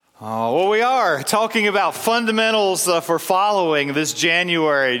Well, we are talking about fundamentals for following this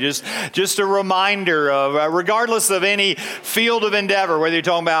January. Just a reminder of, regardless of any field of endeavor, whether you're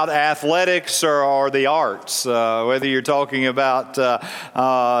talking about athletics or the arts, whether you're talking about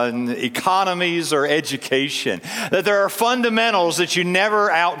economies or education, that there are fundamentals that you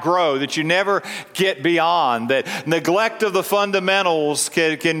never outgrow, that you never get beyond, that neglect of the fundamentals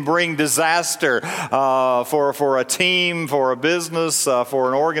can bring disaster for a team, for a business, for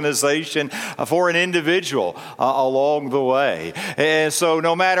an organization, for an individual along the way. And so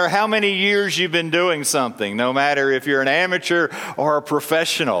no matter how many years you've been doing something, no matter if you're an amateur or a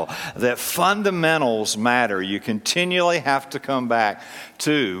professional, that fundamentals matter. You continually have to come back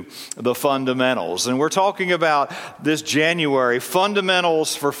to the fundamentals. And we're talking about this January,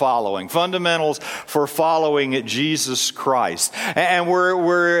 fundamentals for following Jesus Christ. And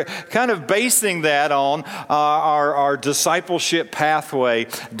we're kind of basing that on our discipleship pathway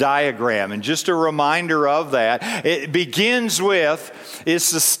diagram. And just a reminder of that, it begins with, is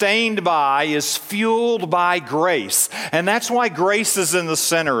sustained by, is fueled by grace. And that's why grace is in the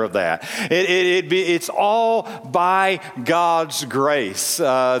center of that. It's all by God's grace.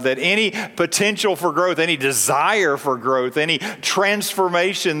 That any potential for growth, any desire for growth, any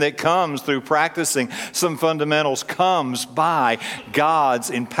transformation that comes through practicing some fundamentals comes by God's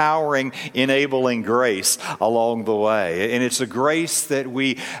empowering, enabling grace along the way. And it's a grace that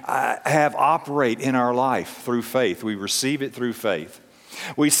we have operate in our life through faith. We receive it through faith.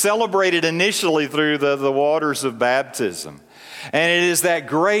 We celebrate it initially through the waters of baptism. And it is that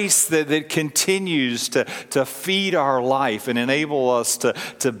grace that continues to feed our life and enable us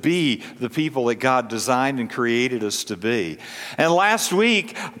to be the people that God designed and created us to be. And last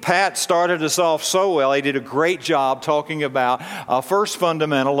week, Pat started us off so well. He did a great job talking about first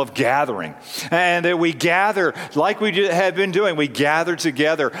fundamental of gathering. And that we gather, like we have been doing, we gather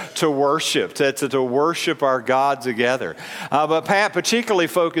together to worship, to worship our God together. But Pat particularly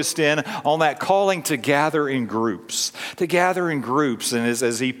focused in on that calling to gather in groups, in groups, and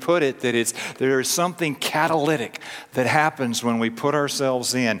as he put it, that there is something catalytic that happens when we put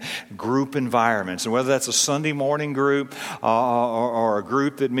ourselves in group environments, and whether that's a Sunday morning group or a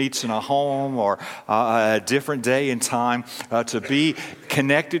group that meets in a home or a different day and time, to be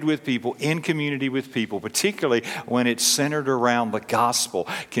connected with people, in community with people, particularly when it's centered around the gospel,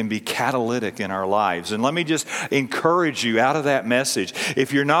 can be catalytic in our lives. And let me just encourage you out of that message,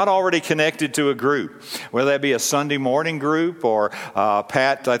 if you're not already connected to a group, whether that be a Sunday morning group, or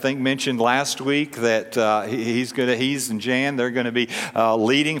Pat, I think, mentioned last week that he's and Jan, they're going to be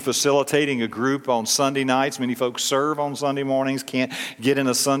facilitating a group on Sunday nights. Many folks serve on Sunday mornings, can't get in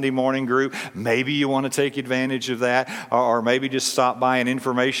a Sunday morning group. Maybe you want to take advantage of that, or maybe just stop by an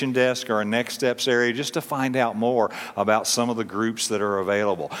information desk or a Next Steps area just to find out more about some of the groups that are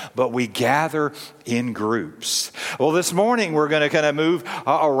available. But we gather in groups. Well, this morning we're going to kind of move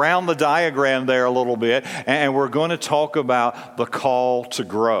around the diagram there a little bit, and we're going to talk about the call to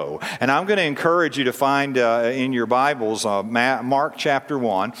grow. And I'm going to encourage you to find in your Bibles Mark chapter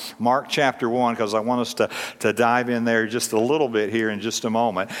 1, because I want us to dive in there just a little bit here in just a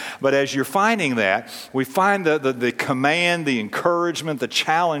moment. But as you're finding that, we find the command, the encouragement, the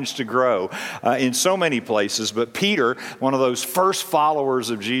challenge to grow in so many places. But Peter, one of those first followers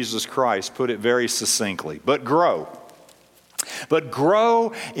of Jesus Christ, put it very succinctly. But grow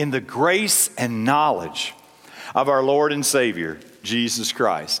in the grace and knowledge of our Lord and Savior, Jesus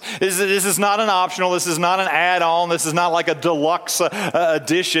Christ. This is not an optional. This is not an add-on. This is not like a deluxe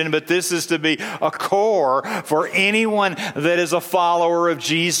edition, but this is to be a core for anyone that is a follower of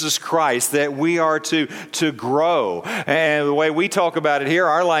Jesus Christ, that we are to grow. And the way we talk about it here,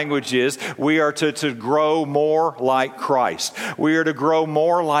 our language is we are to grow more like Christ. We are to grow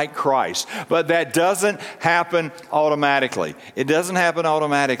more like Christ. But that doesn't happen automatically. It doesn't happen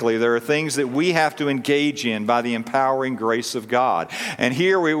automatically. There are things that we have to engage in by the empowering grace of God. And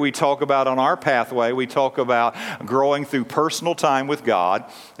here we talk about, on our pathway, we talk about growing through personal time with God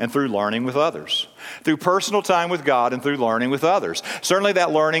and through learning with others. Through personal time with God and through learning with others. Certainly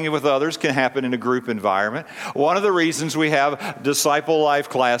that learning with others can happen in a group environment. One of the reasons we have Disciple Life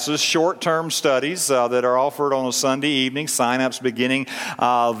classes, short-term studies that are offered on a Sunday evening, sign-ups beginning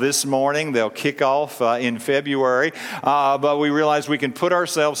this morning. They'll kick off in February. But we realize we can put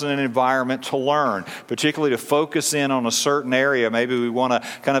ourselves in an environment to learn, particularly to focus in on a certain area. Maybe we want to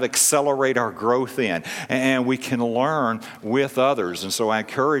kind of accelerate our growth in. And we can learn with others. And so I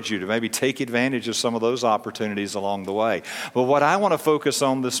encourage you to maybe take advantage of some of those opportunities along the way. But what I want to focus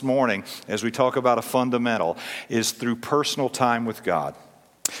on this morning as we talk about a fundamental is through personal time with God.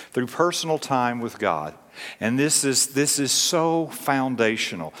 Through personal time with God. And this is so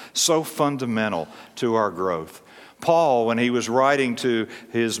foundational, so fundamental to our growth. Paul, when he was writing to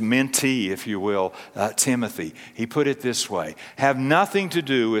his mentee, if you will, Timothy, he put it this way: have nothing to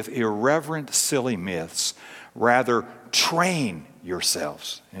do with irreverent, silly myths. Rather, train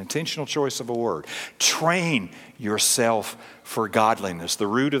yourselves. An intentional choice of a word. Train yourself for godliness. The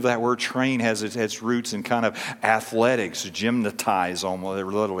root of that word train has its roots in kind of athletics, gymnatize almost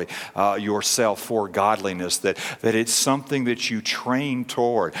literally yourself for godliness, that it's something that you train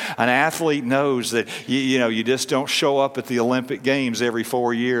toward. An athlete knows that you just don't show up at the Olympic Games every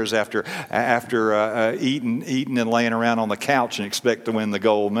 4 years after eating and laying around on the couch and expect to win the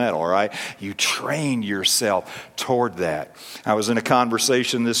gold medal, right? You train yourself toward that. I was in a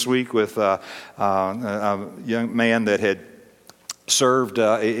conversation this week with a young man that had served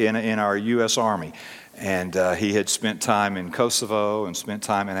in our U.S. Army, and he had spent time in Kosovo and spent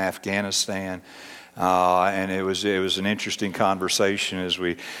time in Afghanistan, and it was an interesting conversation as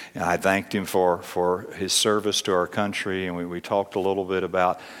I thanked him for his service to our country, and we talked a little bit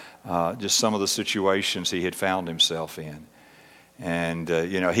about just some of the situations he had found himself in. And,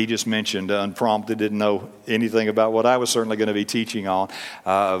 he just mentioned unprompted, didn't know anything about what I was certainly going to be teaching on.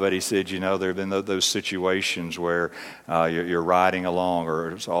 But he said, there have been those situations where you're riding along,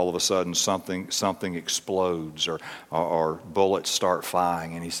 or all of a sudden something explodes, or bullets start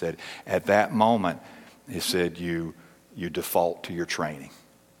flying. And he said, at that moment, he said, you default to your training.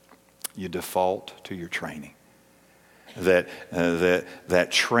 You default to your training. That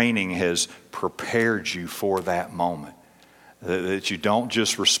training has prepared you for that moment. That you don't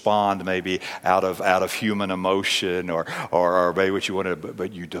just respond maybe out of human emotion or maybe what you wanted,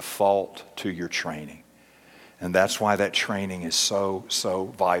 but you default to your training. And that's why that training is so, so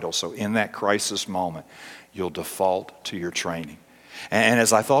vital. So in that crisis moment, you'll default to your training. And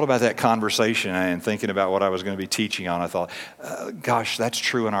as I thought about that conversation and thinking about what I was going to be teaching on, I thought, gosh, that's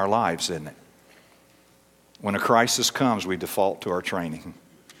true in our lives, isn't it? When a crisis comes, we default to our training.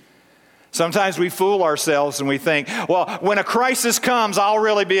 Sometimes we fool ourselves and we think, well, when a crisis comes, I'll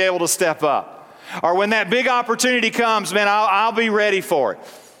really be able to step up. Or when that big opportunity comes, man, I'll be ready for it.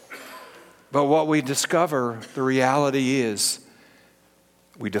 But what we discover, the reality is,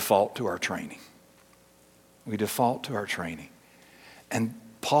 we default to our training. We default to our training. And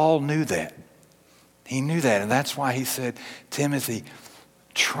Paul knew that. He knew that. And that's why he said, Timothy,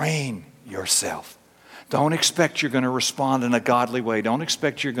 train yourself. Don't expect you're going to respond in a godly way. Don't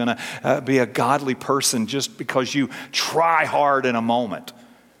expect you're going to be a godly person just because you try hard in a moment.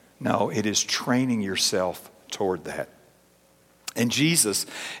 No, it is training yourself toward that. And Jesus,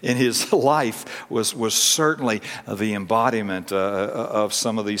 in his life, was certainly the embodiment of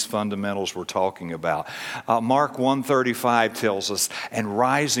some of these fundamentals we're talking about. Mark 1:35 tells us, and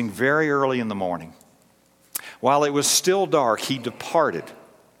rising very early in the morning, while it was still dark, he departed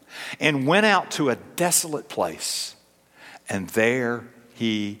and went out to a desolate place, and there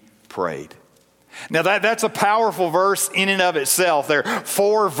he prayed. Now that's a powerful verse in and of itself. There are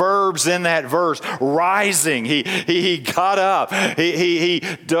 4 verbs in that verse. Rising, he got up, he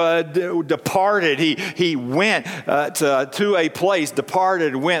departed, he went to a place,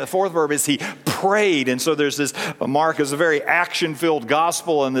 departed, went. The 4th verb is he prayed. And so there's this, Mark is a very action-filled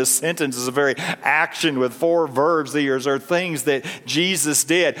gospel, and this sentence is a very action with 4 verbs. These are things that Jesus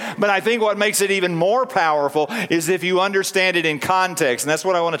did. But I think what makes it even more powerful is if you understand it in context. And that's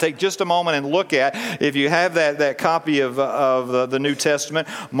what I want to take just a moment and look at. If you have that copy of the New Testament,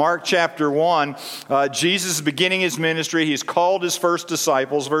 Mark chapter 1, Jesus is beginning his ministry. He's called his first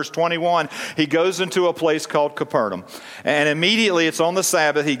disciples. Verse 21, he goes into a place called Capernaum. And immediately, it's on the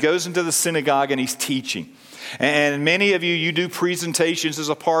Sabbath, he goes into the synagogue and he's teaching. And many of you do presentations as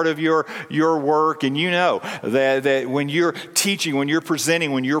a part of your work, and you know that when you're teaching, when you're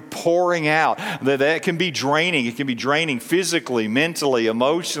presenting, when you're pouring out, that can be draining. It can be draining physically, mentally,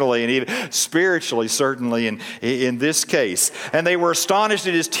 emotionally, and even spiritually, certainly in this case. And they were astonished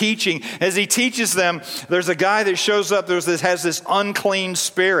at his teaching. As he teaches them, there's a guy that shows up that has this unclean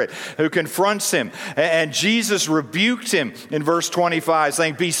spirit who confronts him. And Jesus rebuked him in verse 25,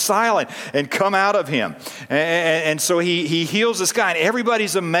 saying, "Be silent and come out of him." And so he heals this guy, and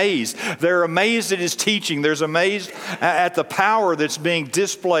everybody's amazed. They're amazed at his teaching. They're amazed at the power that's being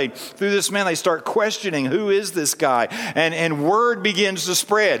displayed through this man. They start questioning, who is this guy? And word begins to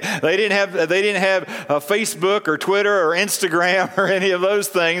spread. They didn't have Facebook or Twitter or Instagram or any of those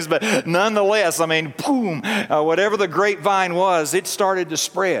things, but nonetheless, boom, whatever the grapevine was, it started to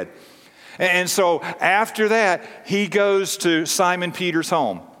spread. And so after that, he goes to Simon Peter's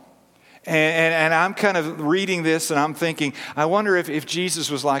home. And I'm kind of reading this and I'm thinking, I wonder if Jesus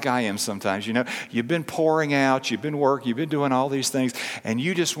was like I am sometimes. You know, you've been pouring out, you've been working, you've been doing all these things, and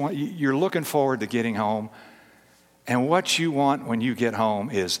you're looking forward to getting home. And what you want when you get home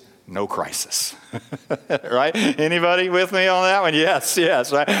is no crisis. Right? Anybody with me on that one?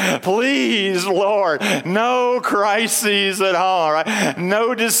 Yes, right? Please, Lord, no crises at home, right?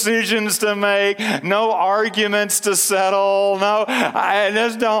 No decisions to make, no arguments to settle,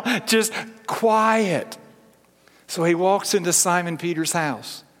 just quiet. So he walks into Simon Peter's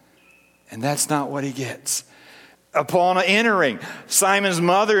house, and that's not what he gets. Upon entering, Simon's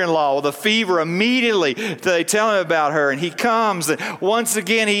mother-in-law with a fever, immediately they tell him about her, and he comes, and once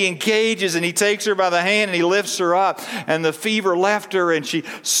again he engages, and he takes her by the hand, and he lifts her up, and the fever left her, and she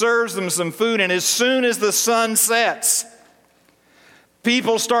serves them some food, and as soon as the sun sets,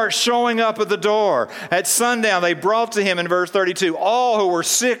 people start showing up at the door. At sundown, they brought to him, in verse 32, all who were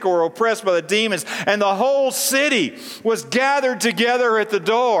sick or oppressed by the demons, and the whole city was gathered together at the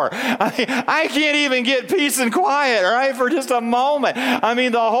door. I can't even get peace and quiet, right, for just a moment. I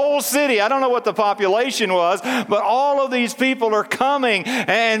mean, the whole city, I don't know what the population was, but all of these people are coming,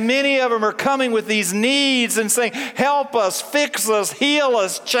 and many of them are coming with these needs and saying, help us, fix us, heal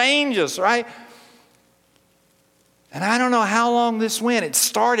us, change us, right? And I don't know how long this went. It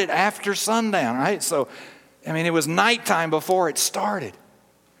started after sundown, right? So, I mean, it was nighttime before it started.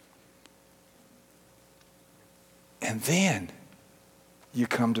 And then you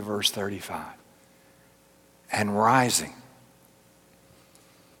come to verse 35. And rising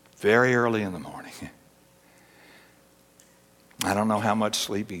very early in the morning. I don't know how much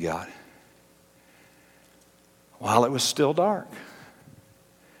sleep he got. While it was still dark,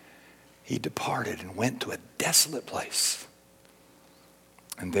 he departed and went to a desolate place.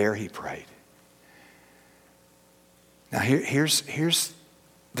 And there he prayed. Now here's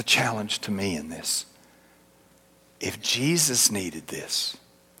the challenge to me in this. If Jesus needed this,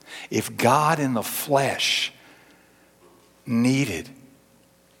 if God in the flesh needed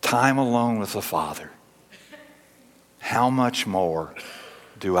time alone with the Father, how much more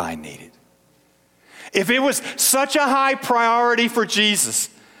do I need it? If it was such a high priority for Jesus,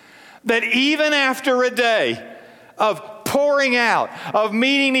 that even after a day of pouring out, of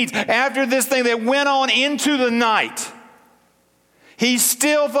meeting needs, after this thing that went on into the night, he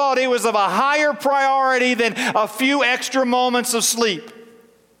still thought it was of a higher priority than a few extra moments of sleep,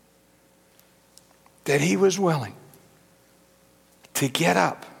 that he was willing to get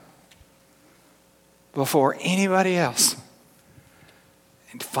up before anybody else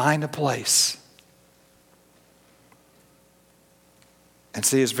and find a place. And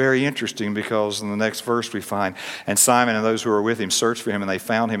see, it's very interesting because in the next verse we find, and Simon and those who were with him searched for him, and they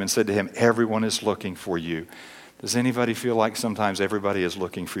found him and said to him, everyone is looking for you. Does anybody feel like sometimes everybody is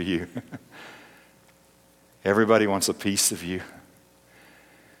looking for you? Everybody wants a piece of you.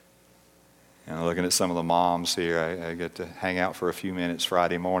 And looking at some of the moms here, I get to hang out for a few minutes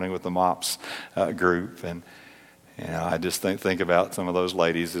Friday morning with the MOPS group, and I just think about some of those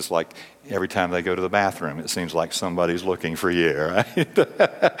ladies. It's like every time they go to the bathroom, it seems like somebody's looking for you, right?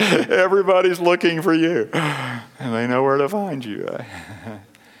 Everybody's looking for you. And they know where to find you. Right?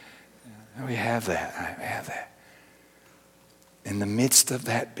 We have that. We have that. In the midst of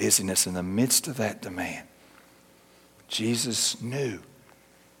that busyness, in the midst of that demand, Jesus knew.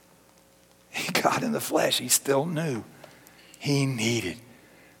 He got in the flesh. He still knew he needed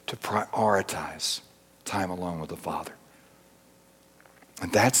to prioritize time alone with the Father.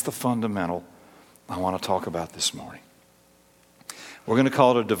 And that's the fundamental I want to talk about this morning. We're going to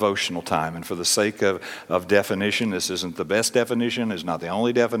call it a devotional time. And for the sake of definition, this isn't the best definition, it's not the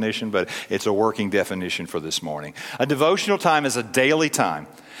only definition, but it's a working definition for this morning. A devotional time is a daily time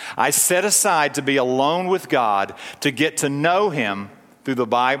I set aside to be alone with God, to get to know Him through the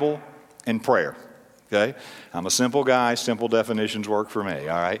Bible and prayer. Okay? I'm a simple guy. Simple definitions work for me,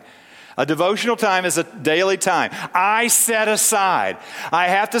 all right? A devotional time is a daily time I set aside. I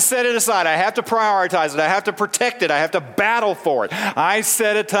have to set it aside. I have to prioritize it. I have to protect it. I have to battle for it. I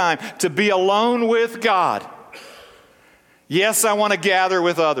set a time to be alone with God. Yes, I want to gather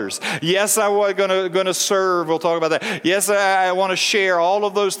with others. Yes, I'm going to serve. We'll talk about that. Yes, I want to share all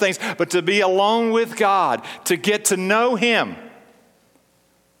of those things. But to be alone with God, to get to know Him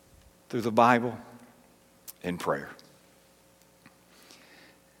through the Bible and prayer.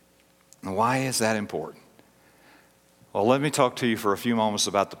 And why is that important? Well, let me talk to you for a few moments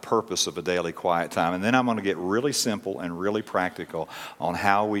about the purpose of a daily quiet time, and then I'm going to get really simple and really practical on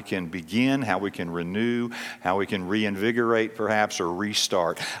how we can begin, how we can renew, how we can reinvigorate perhaps, or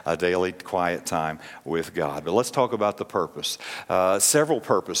restart a daily quiet time with God. But let's talk about the purpose. Several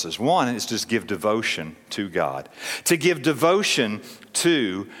purposes. One is just give devotion to God. To give devotion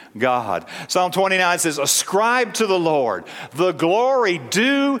to God. Psalm 29 says, "Ascribe to the Lord the glory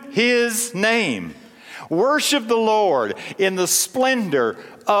due His name. Worship the Lord in the splendor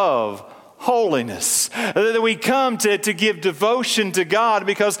of holiness." That we come to give devotion to God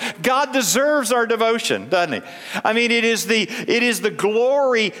because God deserves our devotion, doesn't He? I mean, it is the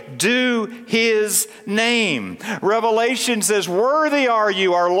glory due His name. Revelation says, "Worthy are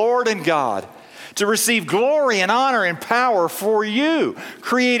you, our Lord and God, to receive glory and honor and power, for you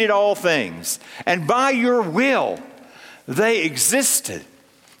created all things, and by your will they existed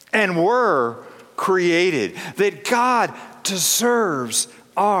and were created." That God deserves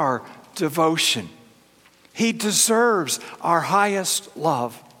our devotion. He deserves our highest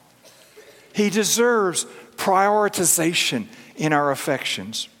love. He deserves prioritization in our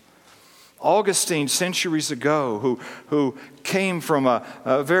affections. Augustine, centuries ago, who came from a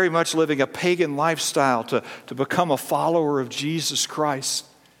very much living a pagan lifestyle to become a follower of Jesus Christ,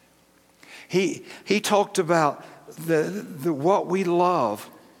 he talked about the what we love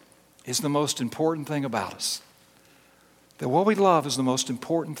is the most important thing about us. That what we love is the most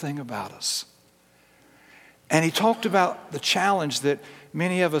important thing about us. And he talked about the challenge that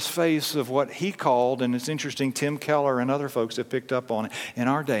many of us face of what he called, and it's interesting, Tim Keller and other folks have picked up on it in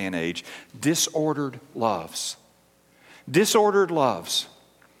our day and age, disordered loves. Disordered loves.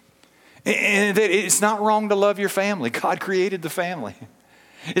 And that it's not wrong to love your family. God created the family.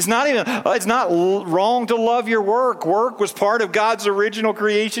 It's not wrong to love your work. Work was part of God's original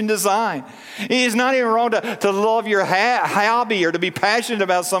creation design. It's not even wrong to love your hobby or to be passionate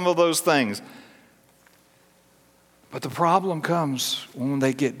about some of those things. But the problem comes when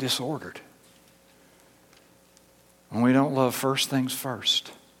they get disordered. When we don't love first things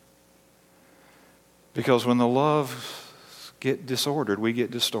first. Because when the loves get disordered, we get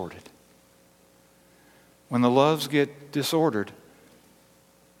distorted. When the loves get disordered,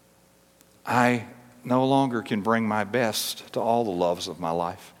 I no longer can bring my best to all the loves of my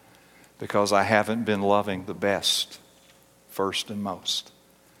life because I haven't been loving the best first and most.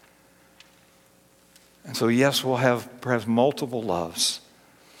 And so, yes, we'll have perhaps multiple loves,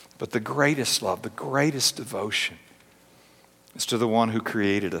 but the greatest love, the greatest devotion is to the one who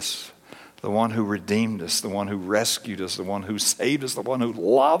created us, the one who redeemed us, the one who rescued us, the one who saved us, the one who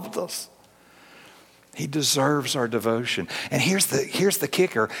loved us. He deserves our devotion. And here's the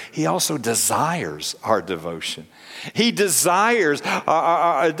kicker. He also desires our devotion. He desires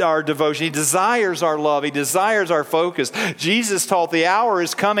our devotion. He desires our love. He desires our focus. Jesus taught the hour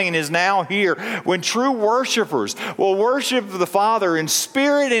is coming and is now here when true worshipers will worship the Father in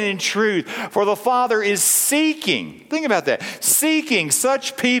spirit and in truth. For the Father is seeking, think about that, seeking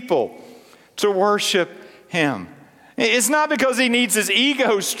such people to worship Him. It's not because He needs His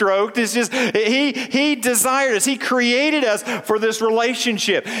ego stroked. It's just He desired us. He created us for this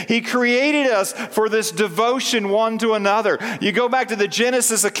relationship. He created us for this devotion one to another. You go back to the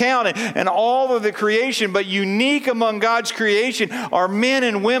Genesis account and all of the creation, but unique among God's creation are men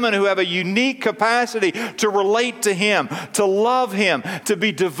and women who have a unique capacity to relate to Him, to love Him, to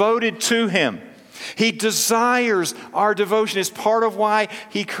be devoted to Him. He desires our devotion. It's part of why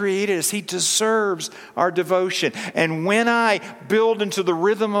He created us. He deserves our devotion. And when I build into the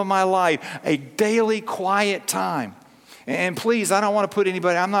rhythm of my life a daily quiet time, and please, I don't want to put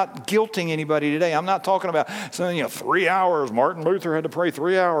anybody, I'm not guilting anybody today. I'm not talking about something, 3 hours. Martin Luther had to pray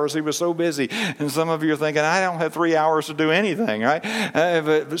 3 hours. He was so busy. And some of you are thinking, I don't have 3 hours to do anything, right?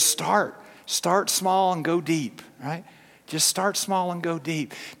 But start small and go deep, right? Just start small and go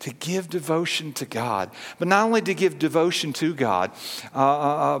deep to give devotion to God. But not only to give devotion to God,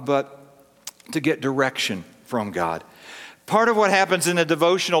 but to get direction from God. Part of what happens in a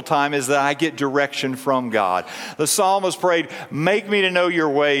devotional time is that I get direction from God. The psalmist prayed, "Make me to know your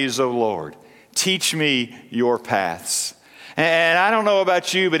ways, O Lord. Teach me your paths." And I don't know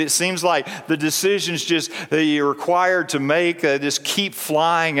about you, but it seems like the decisions that you're required to make just keep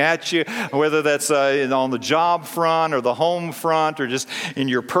flying at you, whether that's on the job front or the home front or just in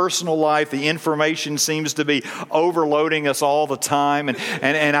your personal life. The information seems to be overloading us all the time.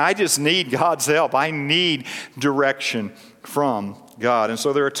 And I just need God's help. I need direction from God. And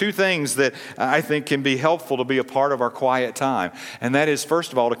so there are two things that I think can be helpful to be a part of our quiet time. And that is,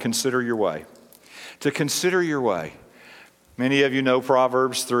 first of all, to consider your way. To consider your way. Many of you know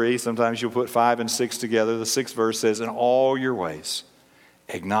Proverbs 3. Sometimes you'll put 5 and 6 together. The 6th verse says, in all your ways,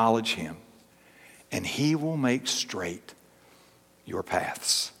 acknowledge him, and he will make straight your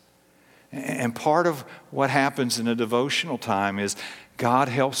paths. And part of what happens in a devotional time is God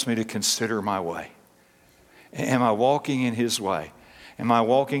helps me to consider my way. Am I walking in his way? Am I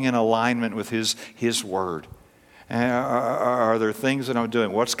walking in alignment with his word? Are there things that I'm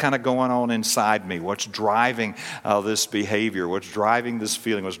doing? What's kind of going on inside me? What's driving this behavior? What's driving this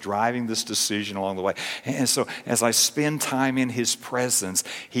feeling? What's driving this decision along the way? And so as I spend time in his presence,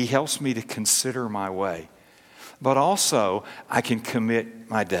 he helps me to consider my way. But also, I can commit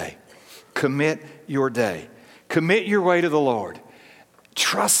my day. Commit your day. Commit your way to the Lord.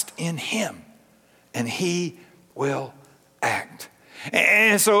 Trust in him, and he will act.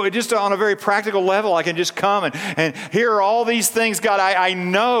 And so just on a very practical level, I can just come and here are all these things, God, I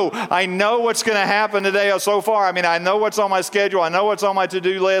know what's going to happen today so far. I mean, I know what's on my schedule. I know what's on my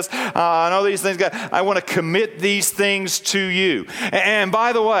to-do list. I know these things, God. I want to commit these things to you. And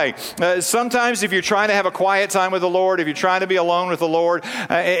by the way, sometimes if you're trying to have a quiet time with the Lord, if you're trying to be alone with the Lord,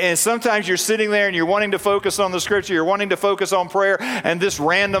 and sometimes you're sitting there and you're wanting to focus on the scripture, you're wanting to focus on prayer, and this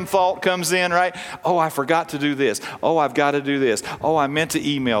random thought comes in, right? Oh, I forgot to do this. Oh, I've got to do this. Oh, I meant to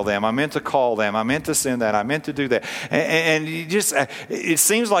email them. I meant to call them. I meant to send that. I meant to do that. And you just, it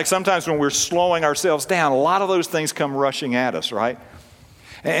seems like sometimes when we're slowing ourselves down, a lot of those things come rushing at us, right?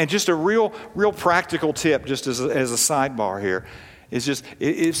 And just a real practical tip, just as a sidebar here, is just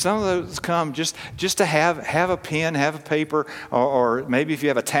if some of those come, just to have a pen, have a paper, or maybe if you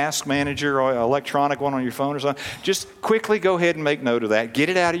have a task manager or an electronic one on your phone or something, just quickly go ahead and make note of that. Get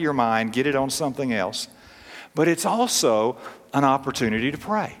it out of your mind. Get it on something else. But it's also an opportunity to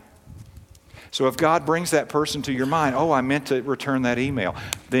pray. So if God brings that person to your mind, oh, I meant to return that email,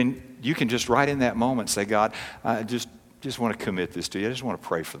 then you can just right in that moment say, God, I just want to commit this to you. I just want to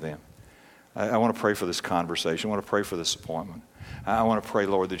pray for them. I want to pray for this conversation. I want to pray for this appointment. I want to pray,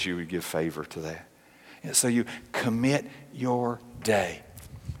 Lord, that you would give favor to that. And so you commit your day.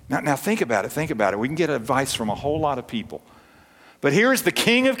 Now think about it. We can get advice from a whole lot of people. But here's the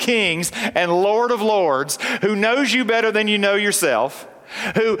King of Kings and Lord of Lords, who knows you better than you know yourself,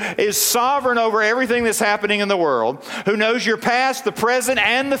 who is sovereign over everything that's happening in the world, who knows your past, the present,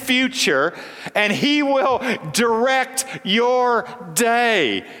 and the future, and he will direct your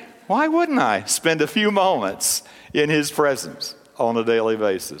day. Why wouldn't I spend a few moments in his presence on a daily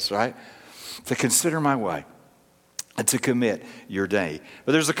basis, right? To consider my way. And to commit your day.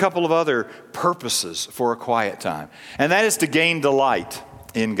 But there's a couple of other purposes for a quiet time. And that is to gain delight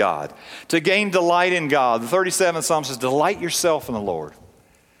in God. To gain delight in God. The 37th Psalm says, delight yourself in the Lord,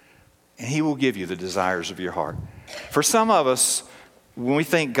 and he will give you the desires of your heart. For some of us, when we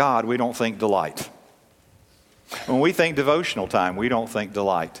think God, we don't think delight. When we think devotional time, we don't think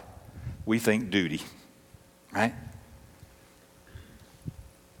delight. We think duty. Right?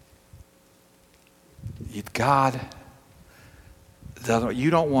 God, you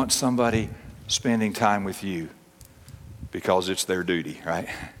don't want somebody spending time with you because it's their duty, right?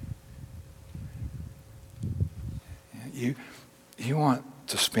 You want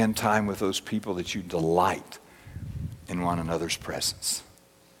to spend time with those people that you delight in one another's presence.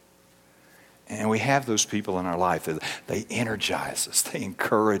 And we have those people in our life that they energize us, they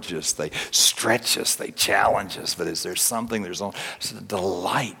encourage us, they stretch us, they challenge us. But is there something, there's a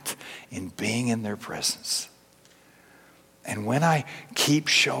delight in being in their presence. And when I keep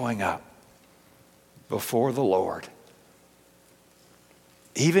showing up before the Lord,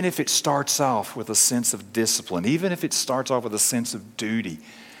 even if it starts off with a sense of discipline, even if it starts off with a sense of duty,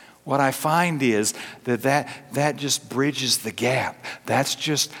 what I find is that just bridges the gap. That's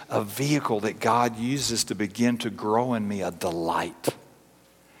just a vehicle that God uses to begin to grow in me a delight,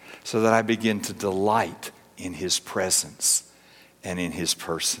 so that I begin to delight in his presence and in his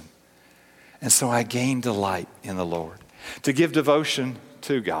person. And so I gain delight in the Lord. To give devotion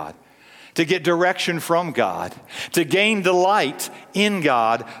to God, to get direction from God, to gain delight in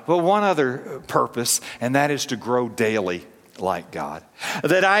God, but one other purpose, and that is to grow daily like God.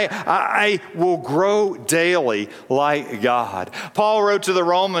 That I will grow daily like God. Paul wrote to the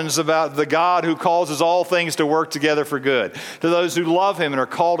Romans about the God who causes all things to work together for good, to those who love him and are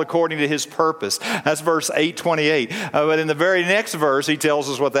called according to his purpose. That's verse 8:28. But in the very next verse, he tells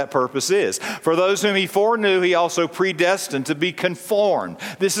us what that purpose is. For those whom he foreknew, he also predestined to be conformed.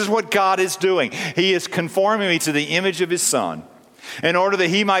 This is what God is doing. He is conforming me to the image of his Son, in order that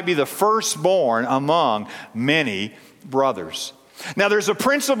he might be the firstborn among many brothers. Now, there's a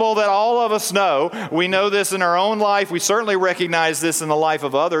principle that all of us know. We know this in our own life. We certainly recognize this in the life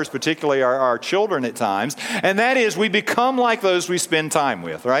of others, particularly our children at times. And that is, we become like those we spend time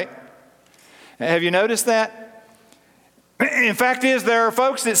with, right? Have you noticed that? In fact, there are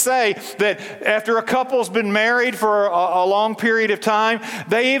folks that say that after a couple's been married for a long period of time,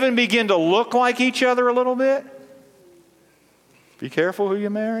 they even begin to look like each other a little bit. Be careful who you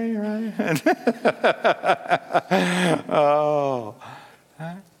marry, right? Oh.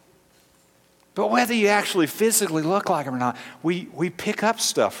 But whether you actually physically look like them or not, we pick up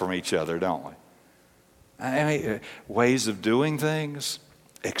stuff from each other, don't we? I mean, ways of doing things,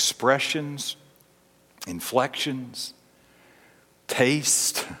 expressions, inflections,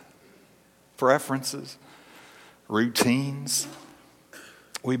 taste, preferences, routines.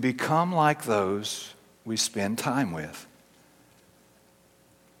 We become like those we spend time with.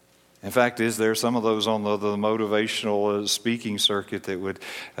 In fact, is there some of those on the motivational speaking circuit that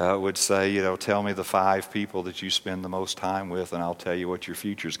would say, tell me the 5 people that you spend the most time with, and I'll tell you what your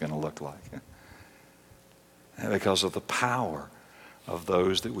future's going to look like. Because of the power of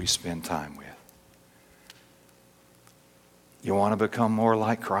those that we spend time with. You want to become more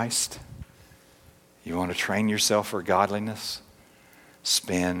like Christ? You want to train yourself for godliness?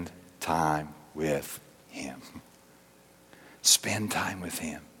 Spend time with Him. Spend time with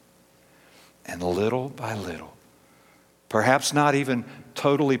Him. And little by little, perhaps not even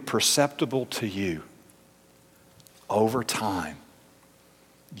totally perceptible to you, over time,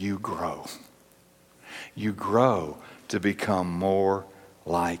 you grow. You grow to become more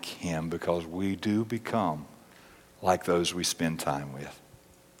like Him, because we do become like those we spend time with.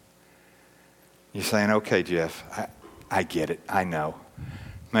 You're saying, okay, Jeff, I get it. I know.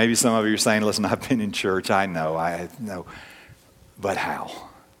 Maybe some of you are saying, listen, I've been in church. I know. But how?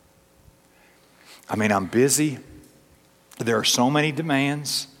 I mean, I'm busy. There are so many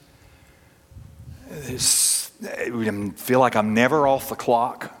demands. I feel like I'm never off the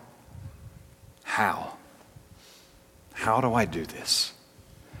clock. How? How do I do this?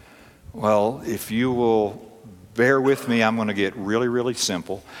 Well, if you will bear with me, I'm going to get really, really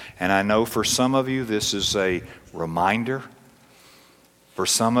simple. And I know for some of you, this is a reminder. For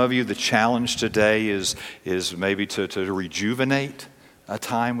some of you, the challenge today is maybe to rejuvenate a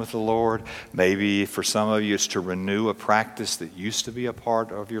time with the Lord. Maybe for some of you, it's to renew a practice that used to be a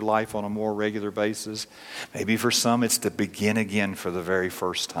part of your life on a more regular basis. Maybe for some, it's to begin again for the very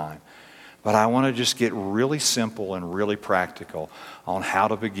first time. But I want to just get really simple and really practical on how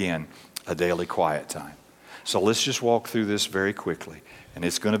to begin a daily quiet time. So let's just walk through this very quickly. And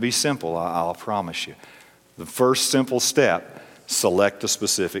it's going to be simple, I'll promise you. The first simple step, select a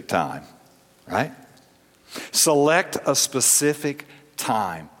specific time, right? Select a specific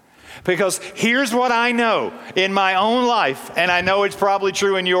time. Because here's what I know in my own life, and I know it's probably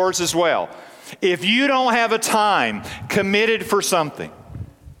true in yours as well. If you don't have a time committed for something,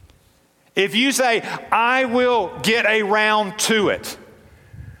 if you say, I will get around to it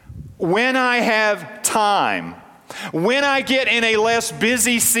when I have time, when I get in a less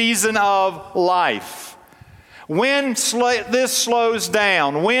busy season of life, when this slows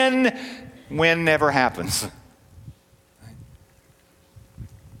down, when never happens.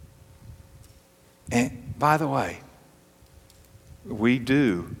 And by the way, we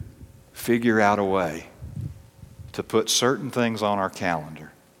do figure out a way to put certain things on our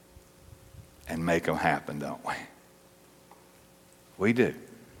calendar and make them happen, don't we? We do.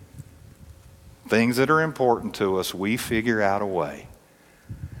 Things that are important to us, we figure out a way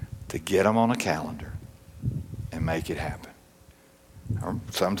to get them on a calendar and make it happen.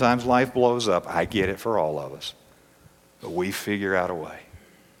 Sometimes life blows up. I get it for all of us. But we figure out a way.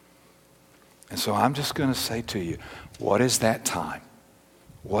 And so I'm just going to say to you, what is that time?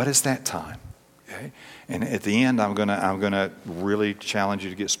 What is that time? Okay? And at the end, I'm going to really challenge you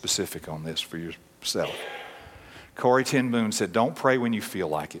to get specific on this for yourself. Corrie ten Boom said, don't pray when you feel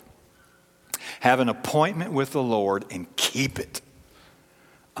like it. Have an appointment with the Lord and keep it.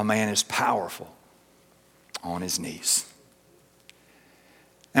 A man is powerful on his knees.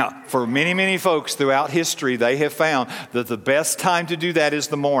 Now, for many, many folks throughout history, they have found that the best time to do that is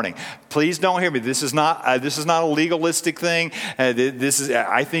the morning. Please don't hear me. This is not a legalistic thing.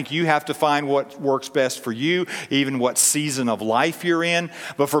 I think you have to find what works best for you, even what season of life you're in.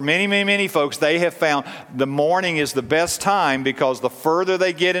 But for many, many, many folks, they have found the morning is the best time because the further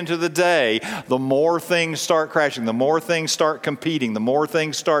they get into the day, the more things start crashing, the more things start competing, the more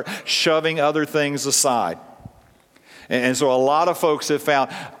things start shoving other things aside. And so a lot of folks have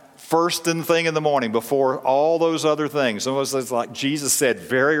found first thing in the morning before all those other things. Some of us, like Jesus said,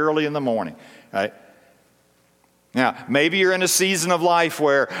 very early in the morning, right? Now, maybe you're in a season of life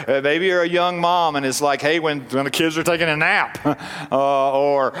where maybe you're a young mom and it's like, hey, when the kids are taking a nap,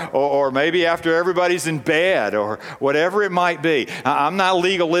 or maybe after everybody's in bed, or whatever it might be. I'm not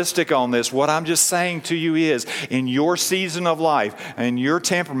legalistic on this. What I'm just saying to you is, in your season of life and your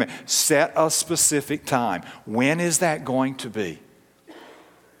temperament, set a specific time. When is that going to be?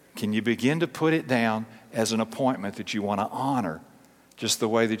 Can you begin to put it down as an appointment that you want to honor, just the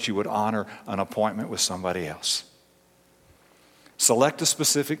way that you would honor an appointment with somebody else? Select a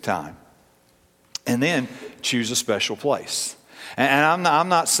specific time, and then choose a special place. And I'm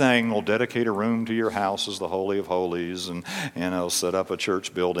not saying, well, dedicate a room to your house as the Holy of Holies and, set up a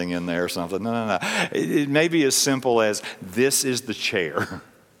church building in there or something. No. It may be as simple as, this is the chair.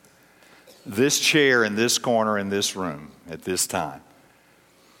 This chair in this corner in this room at this time.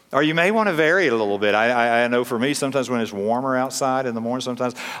 Or you may want to vary it a little bit. I know for me, sometimes when it's warmer outside in the morning,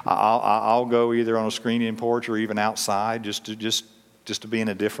 sometimes I'll go either on a screened-in porch or even outside just to be in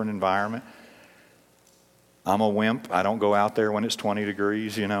a different environment. I'm a wimp. I don't go out there when it's 20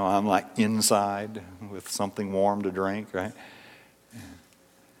 degrees. I'm like inside with something warm to drink, right?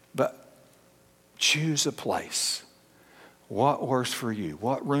 But choose a place. What works for you?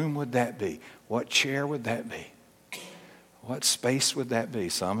 What room would that be? What chair would that be? What space would that be?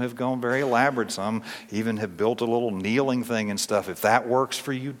 Some have gone very elaborate. Some even have built a little kneeling thing and stuff. If that works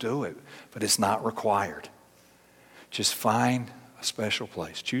for you, do it. But it's not required. Just find a special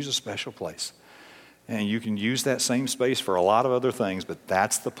place. Choose a special place. And you can use that same space for a lot of other things, but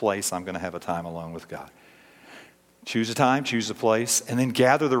that's the place I'm going to have a time alone with God. Choose a time, choose a place, and then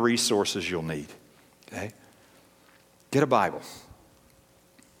gather the resources you'll need. Okay? Get a Bible.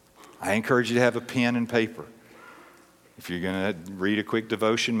 I encourage you to have a pen and paper. If you're going to read a quick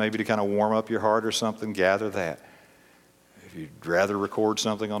devotion, maybe to kind of warm up your heart or something, gather that. If you'd rather record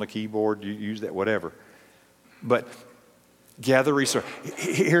something on a keyboard, you use that, whatever. But gather resources.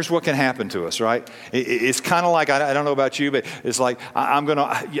 Here's what can happen to us, right? It's kind of like, I don't know about you, but it's like, I'm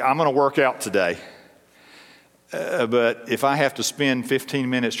gonna work out today. But if I have to spend 15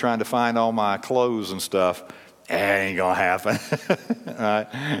 minutes trying to find all my clothes and stuff, it ain't going to happen. Right?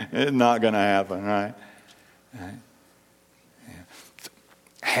 It's not going to happen, right? Right?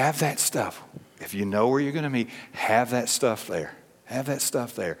 Have that stuff. If you know where you're going to meet, have that stuff there. Have that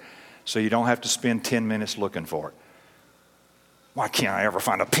stuff there so you don't have to spend 10 minutes looking for it. Why can't I ever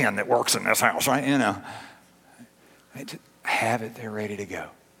find a pen that works in this house, right? Have it there ready to go.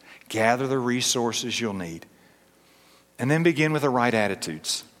 Gather the resources you'll need. And then begin with the right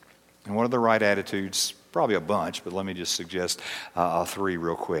attitudes. And what are the right attitudes? Probably a bunch, but let me just suggest 3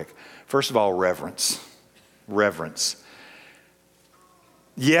 real quick. First of all, reverence. Reverence.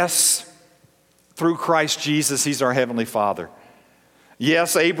 Yes, through Christ Jesus, He's our Heavenly Father.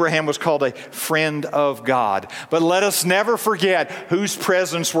 Yes, Abraham was called a friend of God. But let us never forget whose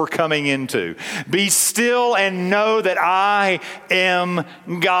presence we're coming into. Be still and know that I am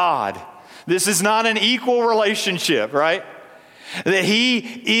God. This is not an equal relationship, right? That He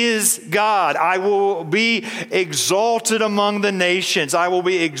is God. I will be exalted among the nations. I will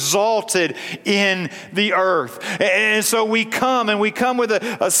be exalted in the earth. And so we come with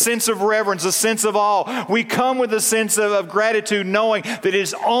a sense of reverence, a sense of awe. We come with a sense of gratitude, knowing that it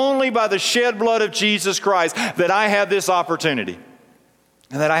is only by the shed blood of Jesus Christ that I have this opportunity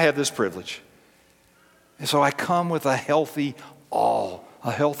and that I have this privilege. And so I come with a healthy awe,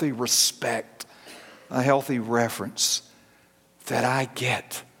 a healthy respect, a healthy reverence. That I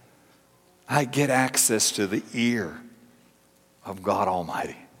get access to the ear of God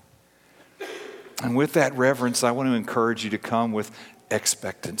Almighty. And with that reverence, I want to encourage you to come with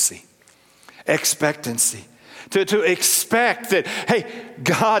expectancy. Expectancy. To expect that, hey,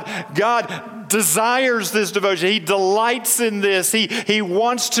 God desires this devotion. He delights in this. He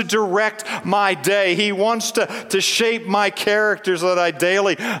wants to direct my day. He wants to shape my character so that I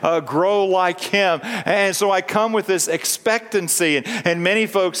daily grow like Him. And so I come with this expectancy. And many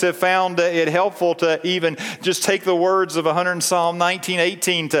folks have found it helpful to even just take the words of Psalm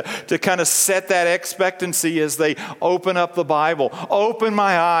 19:18 to kind of set that expectancy as they open up the Bible. Open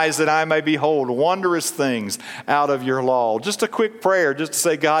my eyes that I may behold wondrous things out of your law. Just a quick prayer just to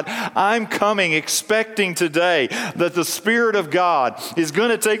say, God, I'm coming expecting today that the Spirit of God is going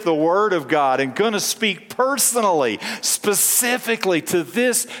to take the Word of God and going to speak personally, specifically to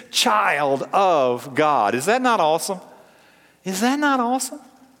this child of God. Is that not awesome? Is that not awesome?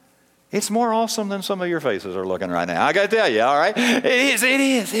 It's more awesome than some of your faces are looking right now. I got to tell you, all right? It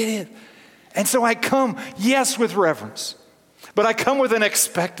is. And so I come, yes, with reverence, but I come with an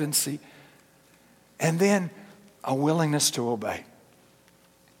expectancy and then a willingness to obey.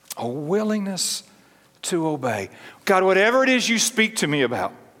 A willingness to obey. God, whatever it is you speak to me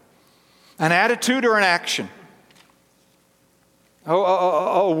about, an attitude or an action,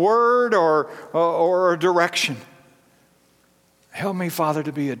 a word or a direction, help me, Father,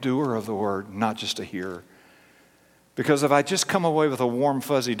 to be a doer of the word, not just a hearer. Because if I just come away with a warm,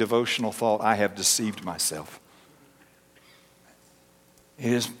 fuzzy devotional thought, I have deceived myself.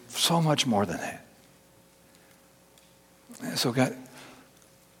 It is so much more than that. And so God,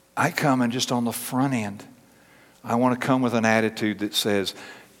 I come and just on the front end, I want to come with an attitude that says,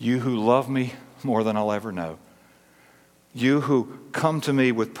 you who love me more than I'll ever know, you who come to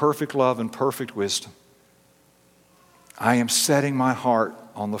me with perfect love and perfect wisdom, I am setting my heart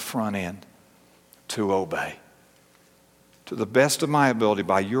on the front end to obey. To the best of my ability,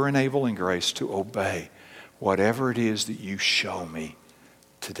 by your enabling grace, to obey whatever it is that you show me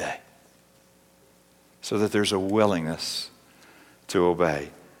today. So that there's a willingness to obey.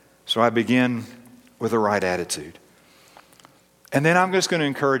 So I begin with the right attitude. And then I'm just going to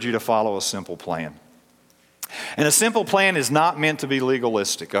encourage you to follow a simple plan. And a simple plan is not meant to be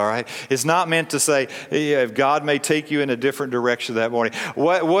legalistic, all right? It's not meant to say, if God may take you in a different direction that morning.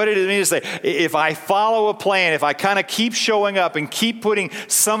 What it means to say, if I follow a plan, if I kind of keep showing up and keep putting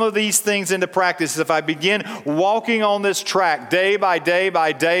some of these things into practice, if I begin walking on this track day by day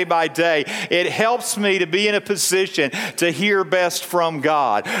by day by day, it helps me to be in a position to hear best from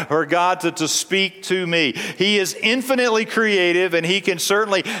God, or God to speak to me. He is infinitely creative, and He can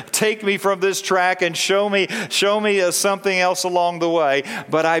certainly take me from this track and show me something else along the way.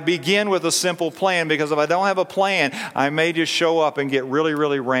 But I begin with a simple plan, because if I don't have a plan, I may just show up and get really,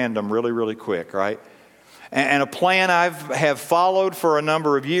 really random, really, really quick, right? And a plan I have followed for a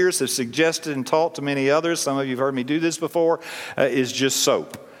number of years, have suggested and taught to many others, some of you have heard me do this before, is just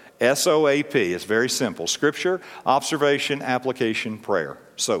SOAP. SOAP. It's very simple. Scripture, observation, application, prayer.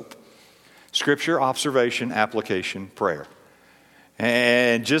 SOAP. Scripture, observation, application, prayer.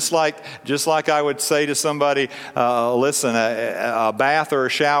 And just like I would say to somebody, listen, a bath or a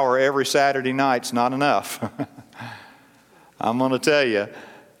shower every Saturday night's not enough. I'm going to tell you,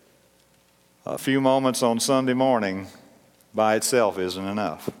 a few moments on Sunday morning by itself isn't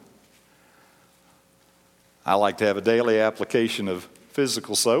enough. I like to have a daily application of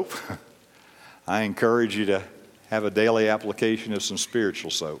physical soap. I encourage you to have a daily application of some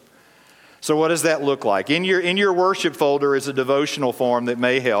spiritual soap. So what does that look like? In your worship folder is a devotional form that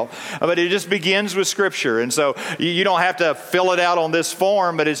may help. But it just begins with Scripture. And so you don't have to fill it out on this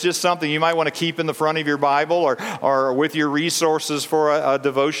form, but it's just something you might want to keep in the front of your Bible or with your resources for a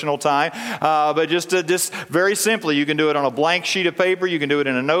devotional time. But just very simply, you can do it on a blank sheet of paper. You can do it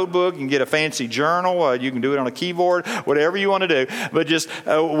in a notebook. You can get a fancy journal. You can do it on a keyboard, whatever you want to do. But just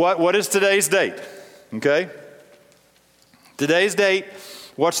what is today's date? Okay? Today's date.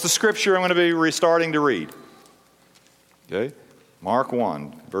 What's the scripture I'm going to be restarting to read? Okay? Mark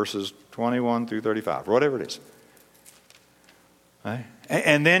 1, verses 21 through 35, whatever it is. Okay?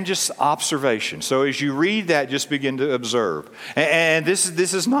 And then just observation. So as you read that, just begin to observe. And this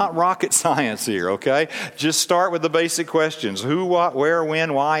is not rocket science here, okay? Just start with the basic questions. Who, what, where,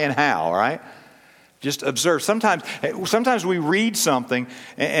 when, why, and how, all right? Just observe. Sometimes we read something,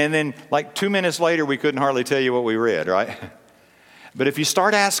 and then like 2 minutes later, we couldn't hardly tell you what we read, right? But if you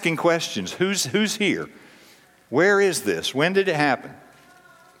start asking questions, who's here? Where is this? When did it happen?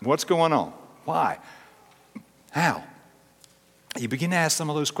 What's going on? Why? How? You begin to ask some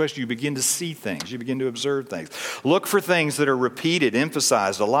of those questions. You begin to see things. You begin to observe things. Look for things that are repeated,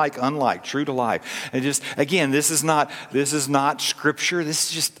 emphasized, alike, unlike, true to life. And just, again, this is not Scripture. This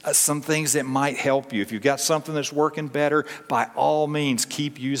is just some things that might help you. If you've got something that's working better, by all means,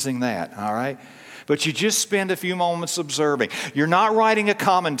 keep using that, all right? But you just spend a few moments observing. You're not writing a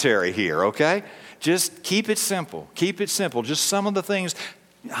commentary here, okay? Just keep it simple. Keep it simple. Just some of the things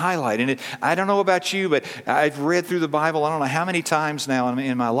highlight. And I don't know about you, but I've read through the Bible I don't know how many times now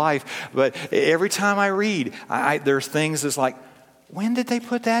in my life. But every time I read, there's things that's like, when did they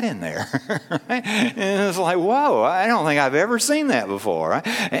put that in there? And it's like, whoa, I don't think I've ever seen that before. Right?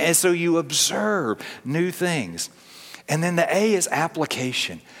 And so you observe new things. And then the A is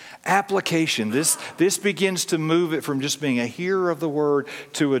application. Application. This begins to move it from just being a hearer of the word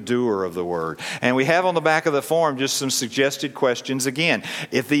to a doer of the word. And we have on the back of the form just some suggested questions. Again,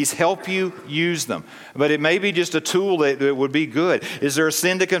 if these help you, use them. But it may be just a tool that would be good. Is there a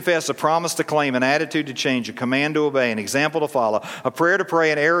sin to confess, a promise to claim, an attitude to change, a command to obey, an example to follow, a prayer to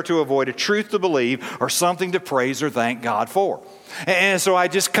pray, an error to avoid, a truth to believe, or something to praise or thank God for? And so I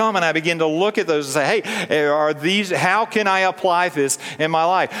just come and I begin to look at those and say, hey, are these? How can I apply this in my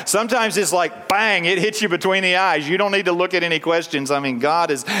life? Sometimes it's like, bang, it hits you between the eyes. You don't need to look at any questions. I mean, God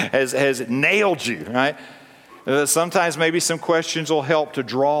has nailed you, right? Sometimes maybe some questions will help to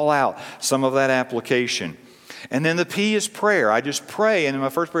draw out some of that application. And then the P is prayer. I just pray, and my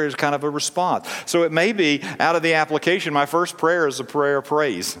first prayer is kind of a response. So it may be, out of the application, my first prayer is a prayer of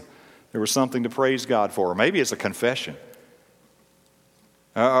praise. There was something to praise God for. Or maybe it's a confession.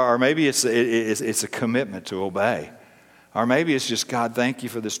 Or maybe it's a commitment to obey. Or maybe it's just, God, thank you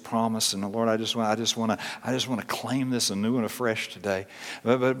for this promise, and Lord, I just want to claim this anew and afresh today.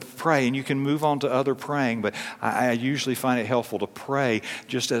 But pray, and you can move on to other praying. But I usually find it helpful to pray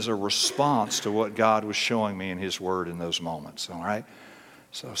just as a response to what God was showing me in His Word in those moments. All right.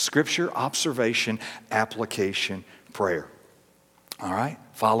 So Scripture, observation, application, prayer. All right.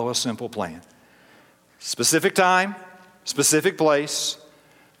 Follow a simple plan. Specific time, specific place.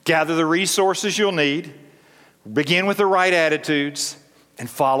 Gather the resources you'll need. Begin with the right attitudes and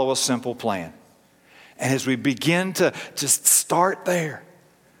follow a simple plan. And as we begin to just start there,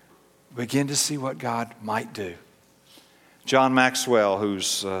 begin to see what God might do. John Maxwell,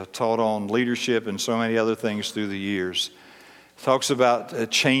 who's taught on leadership and so many other things through the years, talks about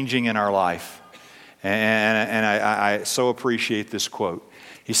changing in our life. And I so appreciate this quote.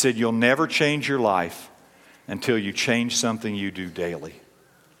 He said, "You'll never change your life until you change something you do daily.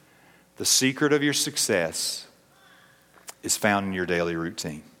 The secret of your success is found in your daily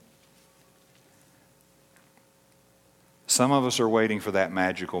routine." Some of us are waiting for that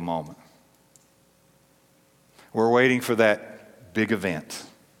magical moment. We're waiting for that big event.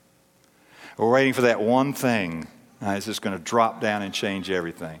 We're waiting for that one thing that's just going to drop down and change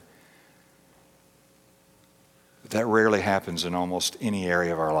everything. But that rarely happens in almost any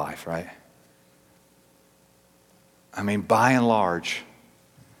area of our life, right? I mean, by and large,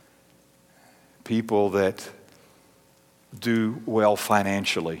 people that do well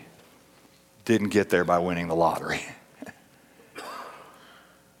financially didn't get there by winning the lottery.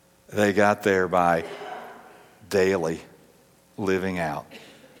 They got there by daily living out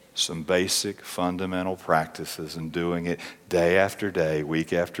some basic fundamental practices and doing it day after day,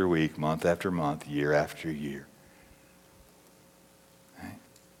 week after week, month after month, year after year. Right?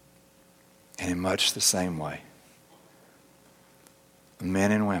 And in much the same way,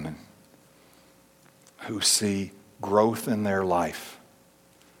 men and women who see growth in their life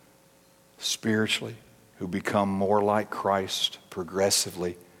spiritually, who become more like Christ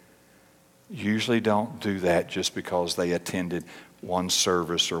progressively, usually don't do that just because they attended one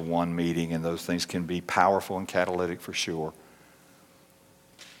service or one meeting, and those things can be powerful and catalytic for sure.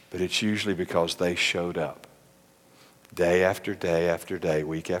 But it's usually because they showed up day after day after day,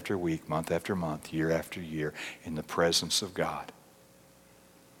 week after week, month after month, year after year in the presence of God.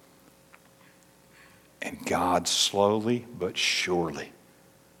 And God slowly but surely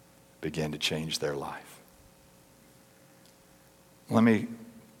began to change their life. Let me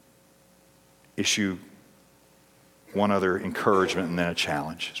issue one other encouragement and then a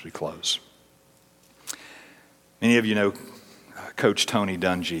challenge as we close. Many of you know Coach Tony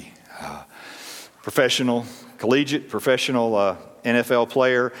Dungy, collegiate professional NFL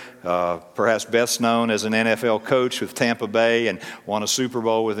player, perhaps best known as an NFL coach with Tampa Bay and won a Super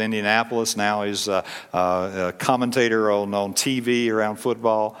Bowl with Indianapolis. Now he's a commentator on TV around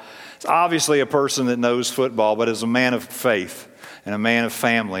football. He's obviously a person that knows football, but is a man of faith and a man of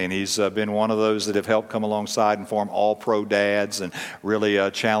family, and he's been one of those that have helped come alongside and form all-pro dads and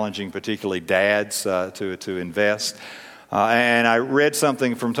really challenging particularly dads to invest. And I read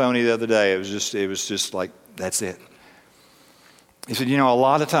something from Tony the other day. It was just like, that's it. He said, a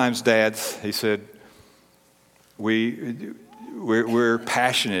lot of times, dads, he said, we're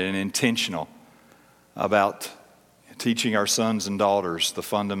passionate and intentional about teaching our sons and daughters the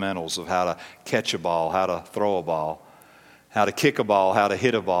fundamentals of how to catch a ball, how to throw a ball, how to kick a ball, how to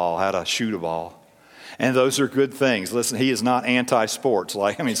hit a ball, how to shoot a ball. And those are good things. Listen, he is not anti-sports.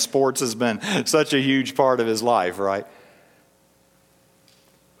 Sports has been such a huge part of his life, right?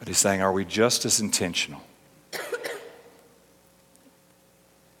 But he's saying, are we just as intentional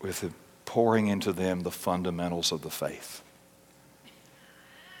with pouring into them the fundamentals of the faith?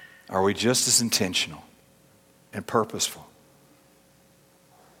 Are we just as intentional and purposeful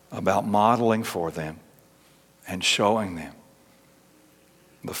about modeling for them and showing them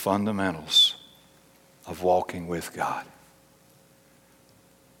the fundamentals of walking with God?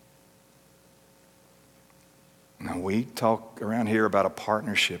 Now, we talk around here about a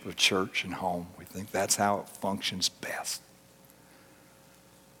partnership of church and home. We think that's how it functions best.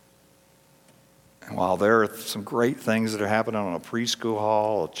 And while there are some great things that are happening on a preschool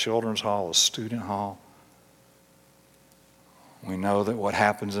hall, a children's hall, a student hall, We know that what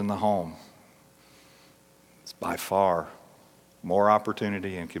happens in the home is by far more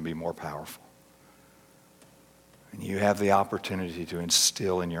opportunity and can be more powerful. And you have the opportunity to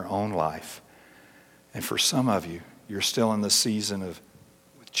instill in your own life. And for some of you, you're still in the season of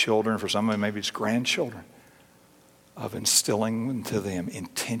with children. For some of you, maybe it's grandchildren, of instilling into them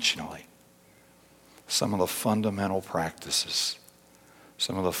intentionally some of the fundamental practices,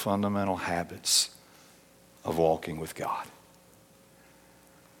 some of the fundamental habits of walking with God.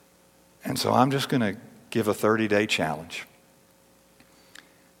 And so I'm just going to give a 30-day challenge.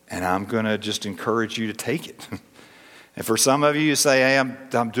 And I'm going to just encourage you to take it. And for some of you, you say, hey,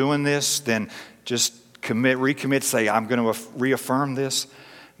 I'm doing this, then just recommit, say, I'm going to reaffirm this.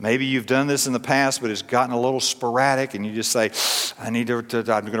 Maybe you've done this in the past, but it's gotten a little sporadic, and you just say, I'm going to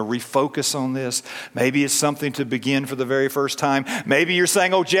refocus on this. Maybe it's something to begin for the very first time. Maybe you're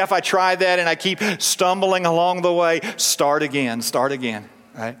saying, oh, Jeff, I tried that, and I keep stumbling along the way. Start again,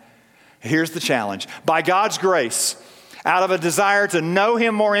 right? Here's the challenge. By God's grace, out of a desire to know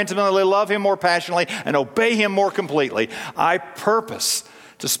Him more intimately, love Him more passionately, and obey Him more completely, I purpose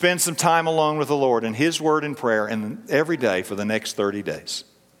to spend some time alone with the Lord in His Word and prayer and every day for the next 30 days.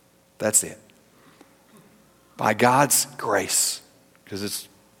 That's it. By God's grace, because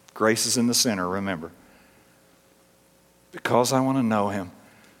grace is in the center, remember. Because I want to know Him,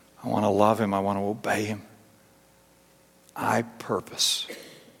 I want to love Him, I want to obey Him, I purpose,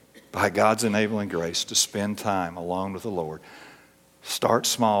 by God's enabling grace, to spend time alone with the Lord. Start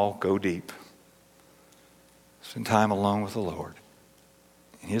small, go deep. Spend time alone with the Lord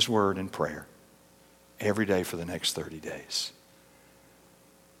in His Word and prayer every day for the next 30 days.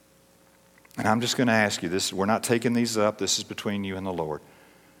 And I'm just going to ask you this. We're not taking these up. This is between you and the Lord.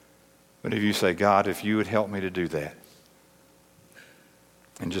 But if you say, God, if you would help me to do that,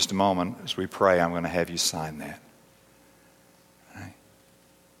 in just a moment, as we pray, I'm going to have you sign that. Right?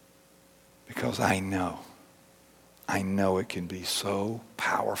 Because I know it can be so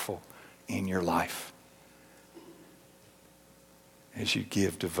powerful in your life as you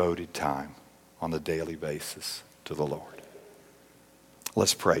give devoted time on a daily basis to the Lord.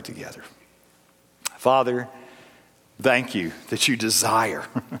 Let's pray together. Father, thank you that you desire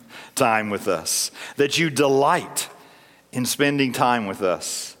time with us, that you delight in spending time with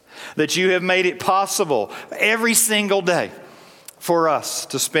us, that you have made it possible every single day for us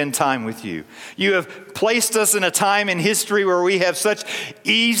to spend time with you. You have placed us in a time in history where we have such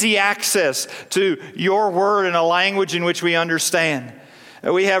easy access to your word in a language in which we understand.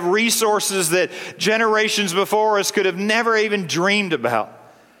 We have resources that generations before us could have never even dreamed about.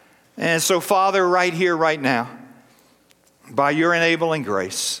 And so, Father, right here, right now, by your enabling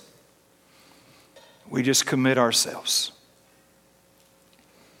grace, we just commit ourselves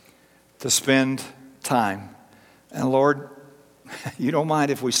to spend time. And Lord, you don't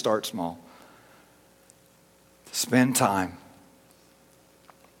mind if we start small. To spend time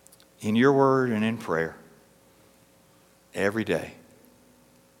in your word and in prayer every day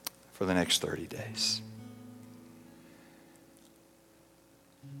for the next 30 days.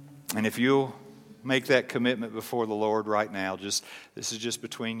 And if you'll make that commitment before the Lord right now, this is just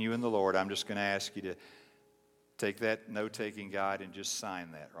between you and the Lord. I'm just going to ask you to take that note-taking guide and just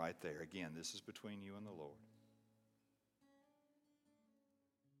sign that right there. Again, this is between you and the Lord.